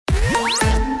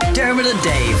Dermot and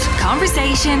Dave.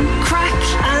 Conversation, crack,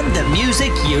 And the music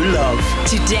you love.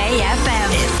 Today FM.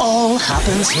 It all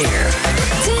happens here.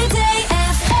 Today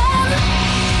FM.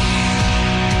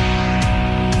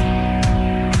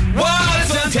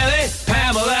 What's on telly?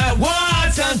 Pamela.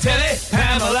 What's on telly?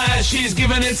 Pamela. She's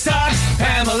giving it socks.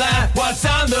 Pamela. What's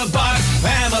on the box?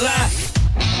 Pamela.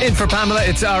 In for Pamela,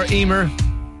 it's our Eimear.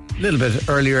 A little bit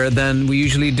earlier than we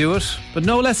usually do it, but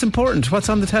no less important. What's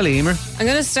on the telly, Eimear? I'm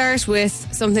going to start with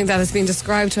something that has been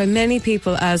described by many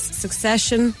people as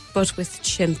Succession, but with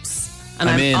chimps. And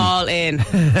I'm I'm in. all in.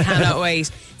 Cannot wait.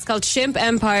 It's called Chimp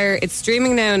Empire. It's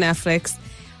streaming now on Netflix.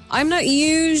 I'm not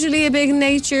usually a big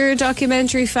nature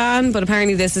documentary fan, but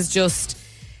apparently this is just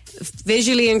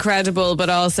visually incredible, but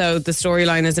also the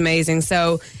storyline is amazing.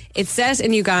 So it's set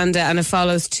in Uganda and it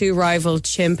follows two rival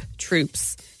chimp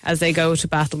troops as they go to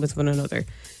battle with one another.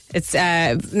 It's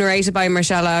narrated by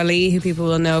Mahershala Ali, who people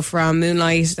will know from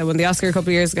Moonlight, that won the Oscar a couple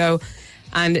of years ago,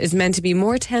 and is meant to be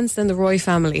more tense than the Roy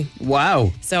family.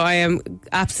 Wow. So I am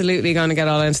absolutely going to get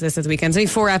all into this at the weekend. It's only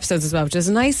 4 episodes as well, which is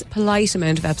a nice, polite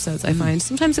amount of episodes, I find.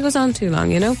 Sometimes it goes on too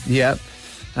long, you know? Yeah.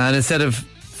 And instead of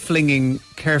flinging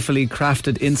carefully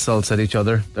crafted insults at each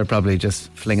other, they're probably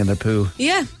just flinging their poo.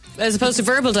 Yeah. As opposed to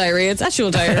verbal diarrhea, it's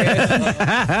actual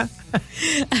diarrhea.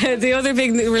 The other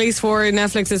big release for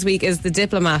Netflix this week is The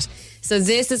Diplomat. So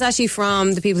this is actually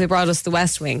from the people who brought us The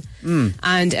West Wing.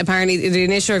 And apparently the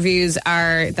initial reviews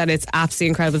are that it's absolutely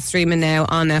incredible. It's streaming now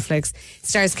on Netflix. It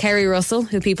stars Kerry Russell,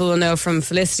 who people will know from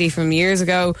Felicity from years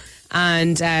ago,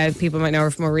 and people might know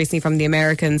her more recently from The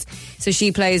Americans. So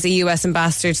she plays a US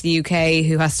ambassador to the UK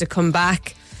who has to come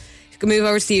back, move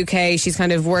over to the UK. She's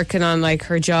kind of working on like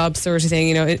her job sort of thing,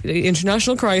 you know,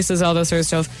 international crisis, all that sort of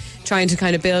stuff, trying to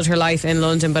kind of build her life in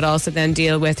London, but also then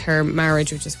deal with her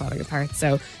marriage, which is falling apart.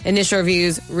 So initial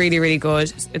reviews, really, really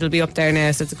good. It'll be up there now,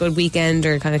 so it's a good weekend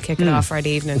or kind of kick it off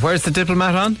Friday evening. Where's The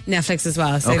Diplomat on? Netflix as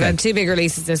well. So they've had 2 big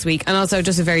releases this week. And also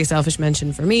just a very selfish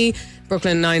mention for me,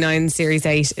 Brooklyn Nine-Nine Series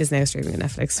 8 is now streaming on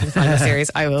Netflix for the final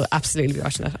series. I will absolutely be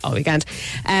watching that all weekend.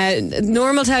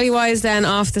 Normal telly-wise then,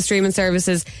 off the streaming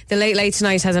services, the Late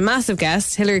Tonight has a massive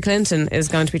guest. Hillary Clinton is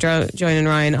going to be joining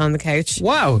Ryan on the couch.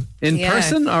 Wow. In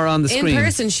person or on the screen? In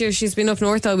person. She's been up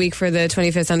north all week for the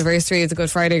 25th anniversary of the Good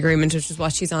Friday Agreement, which is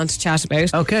what she's on to chat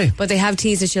about. Okay. But they have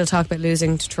teased that she'll talk about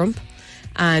losing to Trump.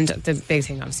 And the big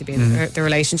thing obviously being the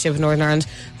relationship with Northern Ireland.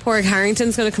 Padraig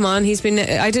Harrington's going to come on. I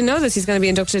didn't know this, he's going to be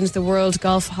inducted into the World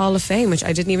Golf Hall of Fame, which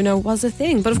I didn't even know was a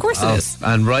thing, but of course it is.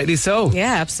 And rightly so.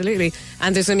 Yeah, absolutely.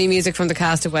 And there's going to be music from the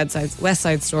cast of West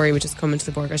Side Story, which is coming to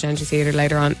the Borgo Gentry Theatre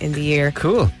later on in the year.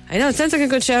 Cool. I know, it sounds like a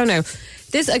good show now.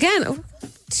 This, again, 2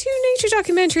 nature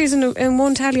documentaries in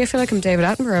one tally. I feel like I'm David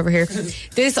Attenborough over here.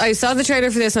 I saw the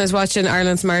trailer for this when I was watching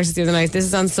Ireland's Martyrs the other night. This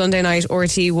is on Sunday night,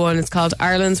 RT1. It's called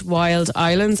Ireland's Wild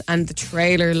Islands, and the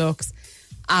trailer looks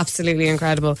absolutely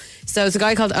incredible. So it's a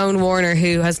guy called Owen Warner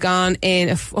who has gone in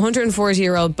a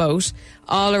 140-year-old boat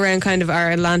all around kind of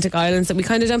our Atlantic islands that we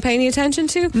kind of don't pay any attention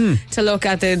to look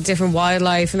at the different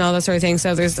wildlife and all that sort of thing.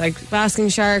 So there's like basking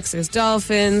sharks, there's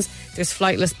dolphins, there's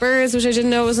flightless birds, which I didn't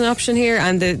know was an option here,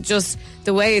 and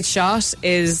the way it's shot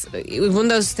is one of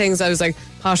those things. I was like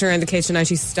pottering around the kitchen and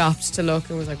she stopped to look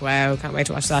and was like, wow, can't wait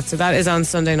to watch that. So that is on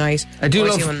Sunday night. I do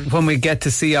love when we get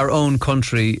to see our own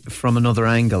country from another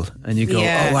angle and you go,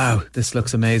 oh wow, this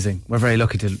looks amazing. We're very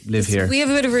lucky to live here. We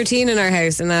have a bit of routine in our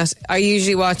house in that I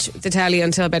usually watch the telly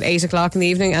until about 8 o'clock in the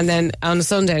evening, and then on a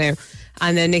Sunday now.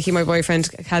 And then Nicky, my boyfriend,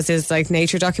 has his like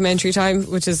nature documentary time,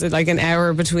 which is like an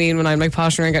hour between when I'm like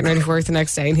pottering and getting ready for work the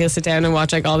next day, and he'll sit down and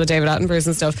watch like all the David Attenboroughs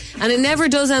and stuff. And it never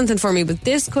does anything for me, but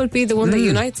this could be the one that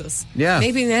unites us. Yeah.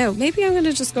 Maybe I'm going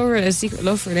to just go over a secret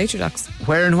love for nature docs.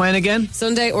 Where and when again?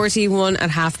 Sunday, RT1 at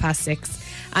 6:30.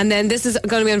 And then this is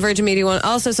going to be on Virgin Media 1,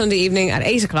 also Sunday evening at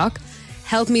 8 o'clock.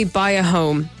 Help Me Buy a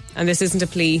Home. And this isn't a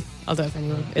plea, although if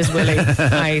anyone is willing,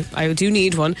 I do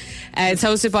need one. It's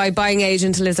hosted by buying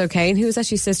agent Liz O'Kane, who is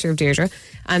actually sister of Deirdre,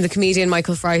 and the comedian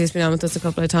Michael Fry, who's been on with us a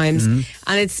couple of times. And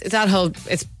it's that whole,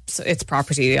 it's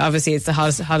property. Obviously, it's the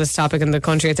hottest topic in the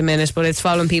country at the minute, but it's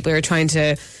following people who are trying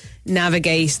to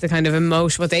navigate the kind of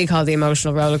what they call the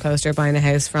emotional roller coaster, buying a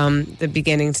house from the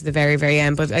beginning to the very, very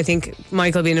end. But I think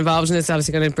Michael being involved in this is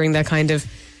obviously going to bring that kind of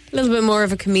a little bit more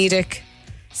of a comedic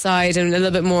side and a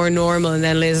little bit more normal, and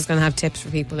then Liz is going to have tips for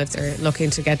people if they're looking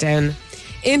to get down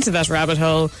into that rabbit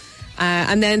hole.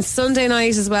 And then Sunday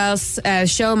night as well,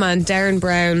 showman Darren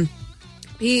Brown.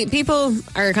 People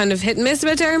are kind of hit and miss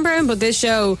about Darren Brown, but this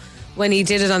show, when he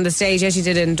did it on the stage, he actually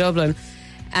did it in Dublin,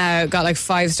 got like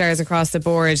 5 stars across the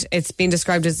board. It's been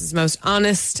described as his most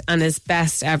honest and his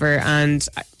best ever, and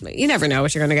you never know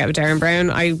what you're going to get with Darren Brown.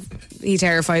 He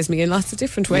terrifies me in lots of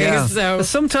different ways. Yeah. So But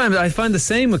sometimes I find the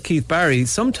same with Keith Barry.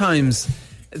 Sometimes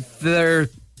the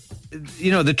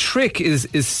trick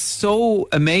is so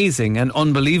amazing and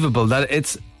unbelievable that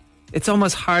it's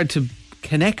almost hard to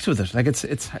connect with it. Like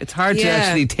it's hard to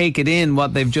actually take it in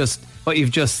what you've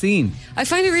just seen. I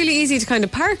find it really easy to kind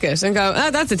of park it and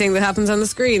go, that's the thing that happens on the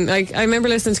screen. Like, I remember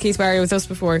listening to Keith Barry with us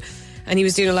before, and he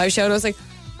was doing a live show, and I was like,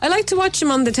 I like to watch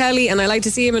him on the telly, and I like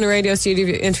to see him in a radio studio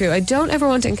interview. I don't ever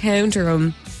want to encounter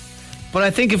him. But I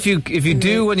think if you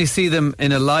do, when you see them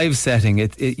in a live setting,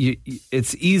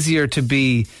 it's easier to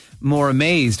be more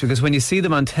amazed, because when you see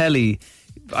them on telly,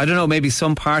 I don't know, maybe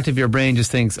some part of your brain just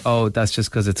thinks, oh, that's just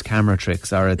because it's camera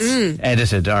tricks or it's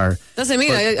edited or... That's what I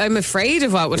mean. I'm afraid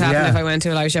of what would happen if I went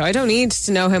to a live show. I don't need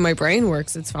to know how my brain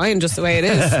works. It's fine just the way it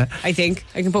is. I think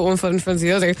I can put one foot in front of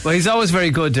the other. Well, he's always very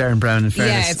good, Darren Brown, in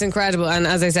fairness. Yeah, it's incredible. And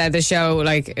as I said, the show,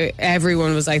 like,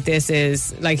 everyone was like, this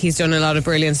is... Like, he's done a lot of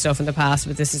brilliant stuff in the past,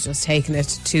 but this is just taking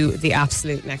it to the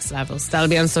absolute next level. So that'll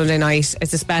be on Sunday night.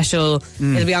 It's a special.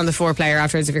 It'll be on the 4-player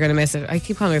afterwards if you're going to miss it. I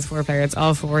keep calling it the 4-player. It's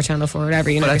all 4, Channel 4, whatever.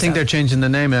 You know. But I think they're changing the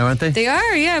name now, aren't they? They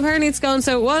are, yeah. Apparently it's gone.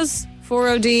 So it was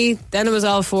 4OD, then it was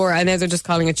all 4, and now they're just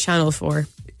calling it Channel 4.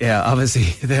 Yeah, obviously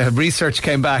the research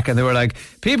came back and they were like,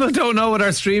 people don't know what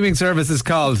our streaming service is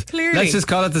called. Clearly. Let's just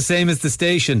call it the same as the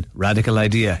station. Radical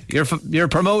idea. You're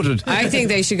promoted. I think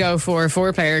they should go for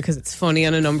 4-player because it's funny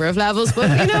on a number of levels.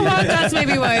 But you know what? That's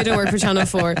maybe why I don't work for Channel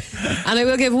 4. And I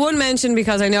will give one mention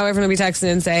because I know everyone will be texting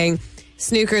in saying,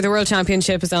 snooker, the World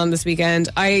Championship is on this weekend.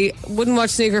 I wouldn't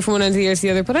watch snooker from one end of the year to the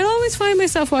other, but I'd always find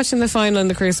myself watching the final in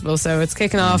the Crucible. So it's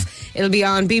kicking off. It'll be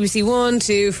on BBC 1,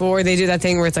 2, 4. They do that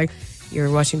thing where it's like, you're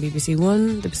watching BBC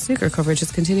 1, the snooker coverage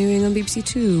is continuing on BBC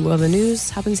 2 while the news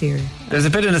happens here. There's a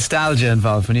bit of nostalgia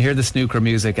involved. When you hear the snooker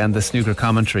music and the snooker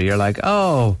commentary, you're like,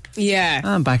 oh, yeah,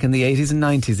 I'm back in the 80s and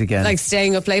 90s again. Like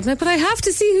staying up late night, but I have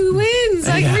to see who wins.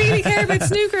 I really care about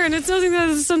snooker, and it's something that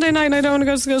is a Sunday night and I don't want to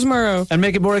go to school tomorrow. And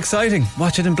make it more exciting.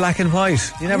 Watch it in black and white.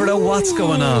 You never know what's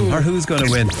going on or who's going to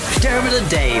win. Dermot and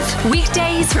Dave.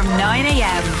 Weekdays from 9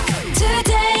 a.m.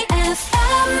 Today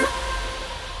FM.